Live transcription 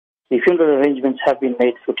The funeral arrangements have been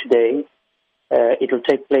made for today. It will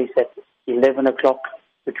take place at 11 o'clock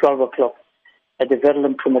to 12 o'clock at the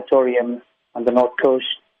Verulam Crematorium on the North Coast.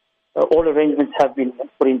 All arrangements have been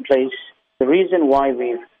put in place. The reason why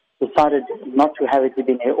we've decided not to have it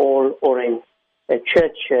within a hall or a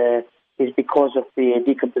church is because of the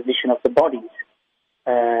decomposition of the bodies.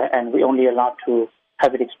 And we're only allowed to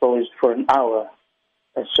have it exposed for an hour.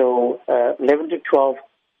 So 11 to 12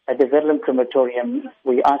 at the Verulam Crematorium,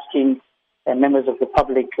 we're asking members of the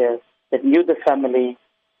public that knew the family,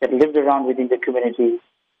 that lived around within the community,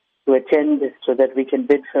 to attend so that we can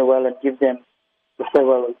bid farewell and give them the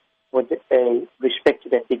farewell with a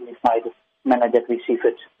respected and dignified manner that we see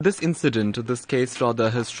fit. This case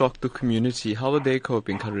has shocked the community. How are they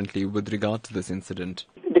coping currently with regard to this incident?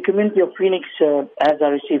 The community of Phoenix, as I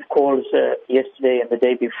received calls yesterday and the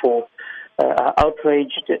day before, are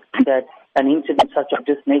outraged that an incident such of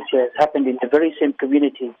this nature has happened in the very same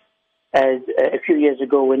community as a few years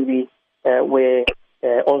ago when we were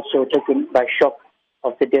also taken by shock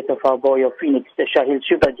of the death of our boy of Phoenix, Shahiel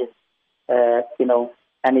Sewpujun,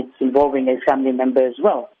 and it's involving a family member as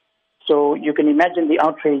well. So you can imagine the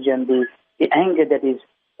outrage and the anger that is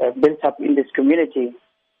built up in this community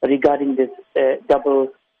regarding this double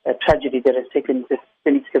tragedy that has taken the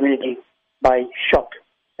Phoenix community by shock.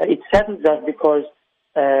 It saddens us because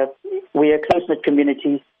we are a close-knit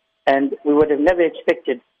community and we would have never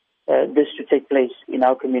expected this to take place in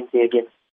our community again.